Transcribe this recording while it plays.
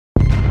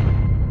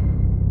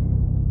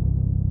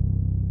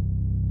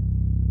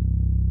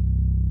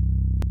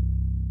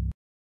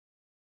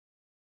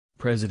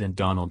President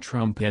Donald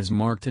Trump has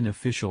marked an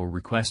official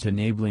request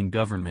enabling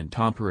government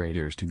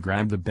operators to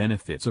grab the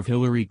benefits of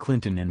Hillary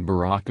Clinton and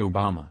Barack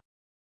Obama.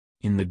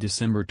 In the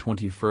December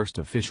 21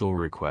 official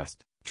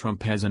request,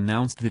 Trump has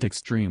announced that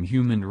extreme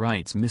human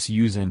rights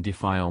misuse and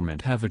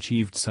defilement have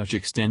achieved such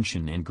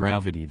extension and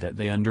gravity that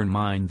they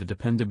undermine the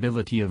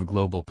dependability of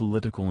global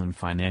political and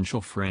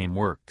financial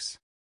frameworks.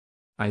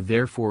 "I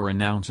therefore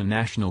announce a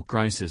national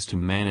crisis to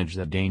manage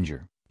that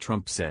danger,"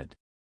 Trump said.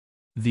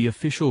 The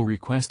official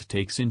request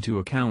takes into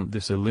account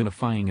the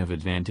solidifying of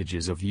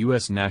advantages of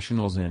U.S.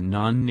 nationals and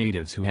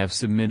non-natives who have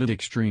submitted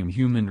extreme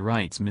human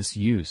rights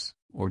misuse,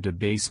 or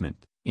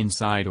debasement,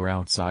 inside or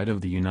outside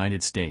of the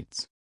United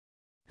States.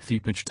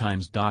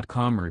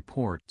 ThePitchTimes.com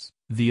reports,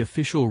 the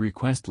official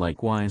request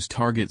likewise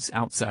targets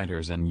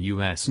outsiders and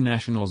U.S.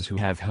 nationals who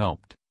have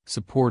helped,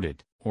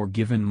 supported, or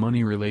given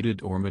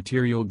money-related or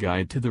material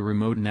guide to the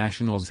remote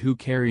nationals who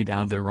carried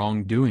out their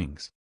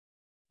wrongdoings.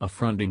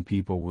 Affronting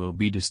people will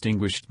be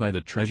distinguished by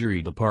the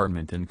Treasury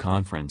Department in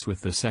conference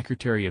with the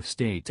Secretary of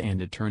State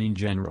and Attorney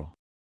General.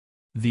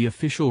 The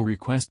official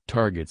request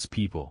targets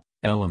people,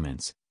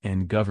 elements,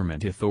 and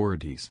government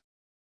authorities.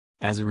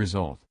 As a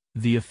result,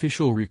 the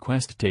official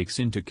request takes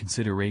into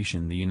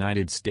consideration the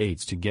United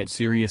States to get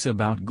serious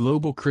about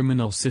global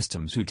criminal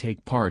systems who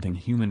take part in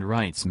human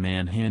rights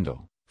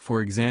manhandle,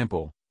 for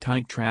example,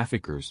 tight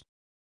traffickers.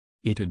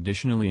 It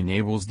additionally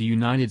enables the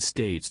United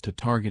States to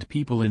target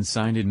people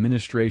inside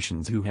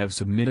administrations who have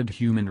submitted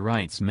human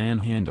rights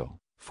manhandle,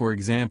 for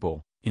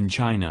example, in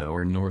China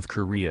or North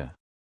Korea.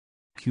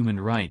 Human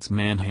rights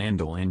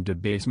manhandle and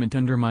debasement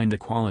undermine the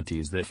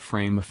qualities that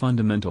frame a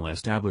fundamental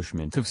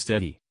establishment of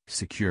steady,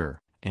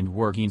 secure, and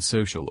working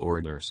social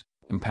orders,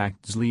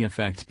 impactfully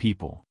affect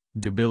people,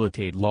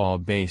 debilitate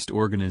law-based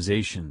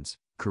organizations,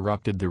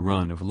 corrupted the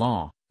run of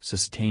law,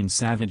 sustain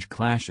savage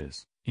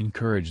clashes,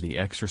 encourage the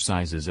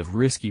exercises of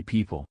risky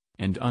people,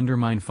 and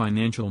undermine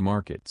financial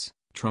markets,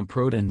 Trump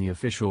wrote in the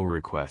official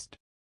request.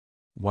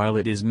 While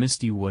it is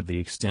misty what the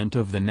extent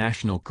of the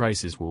national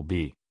crisis will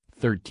be,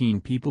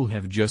 13 people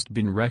have just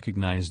been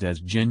recognized as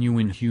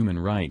genuine human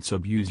rights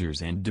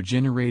abusers and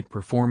degenerate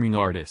performing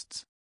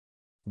artists.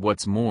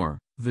 What's more,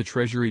 the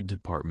Treasury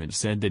Department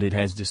said that it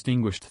has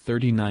distinguished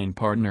 39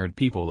 partnered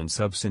people and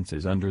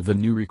substances under the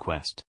new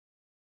request.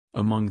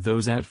 Among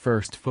those at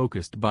first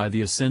focused by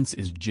the offense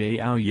is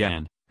Zhao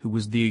Yan, who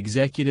was the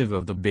executive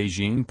of the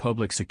Beijing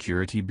Public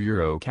Security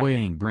Bureau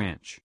Kaohsiung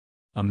branch.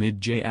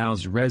 Amid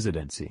Zhao's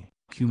residency,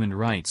 human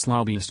rights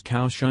lobbyist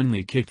Cao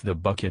Shunli kicked the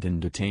bucket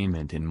in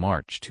detainment in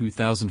March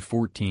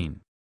 2014.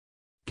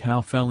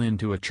 Cao fell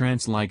into a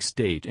trance-like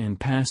state and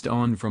passed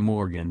on from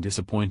organ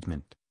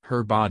disappointment,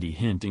 her body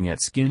hinting at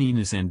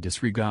skinniness and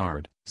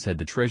disregard, said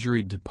the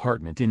Treasury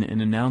Department in an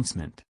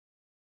announcement.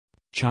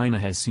 China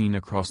has seen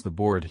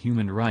across-the-board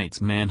human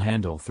rights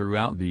manhandle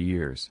throughout the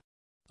years.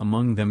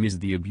 Among them is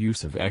the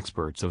abuse of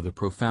experts of the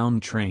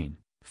Profound Train,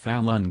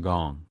 Falun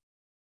Gong.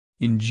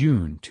 In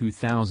June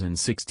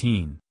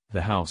 2016,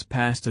 the House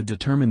passed a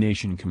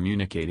determination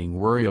communicating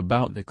worry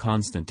about the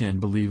constant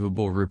and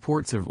believable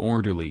reports of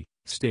orderly,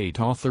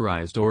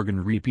 state-authorized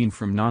organ reaping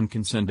from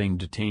non-consenting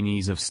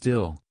detainees of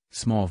still,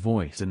 small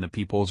voice in the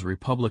People's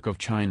Republic of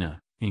China,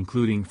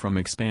 including from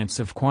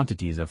expansive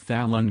quantities of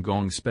Falun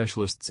Gong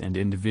specialists and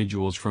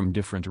individuals from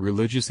different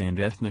religious and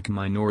ethnic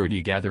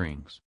minority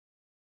gatherings.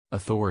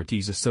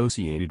 Authorities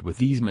associated with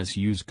these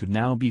misuse could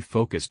now be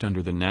focused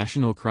under the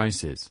national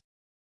crisis.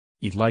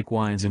 It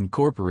likewise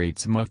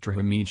incorporates Mufti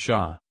Hamid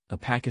Shah, a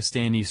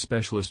Pakistani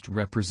specialist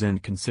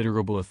represent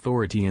considerable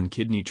authority in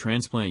kidney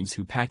transplants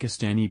who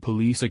Pakistani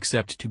police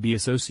accept to be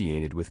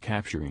associated with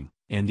capturing,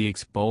 and the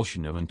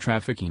expulsion of and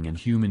trafficking in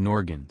human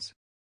organs.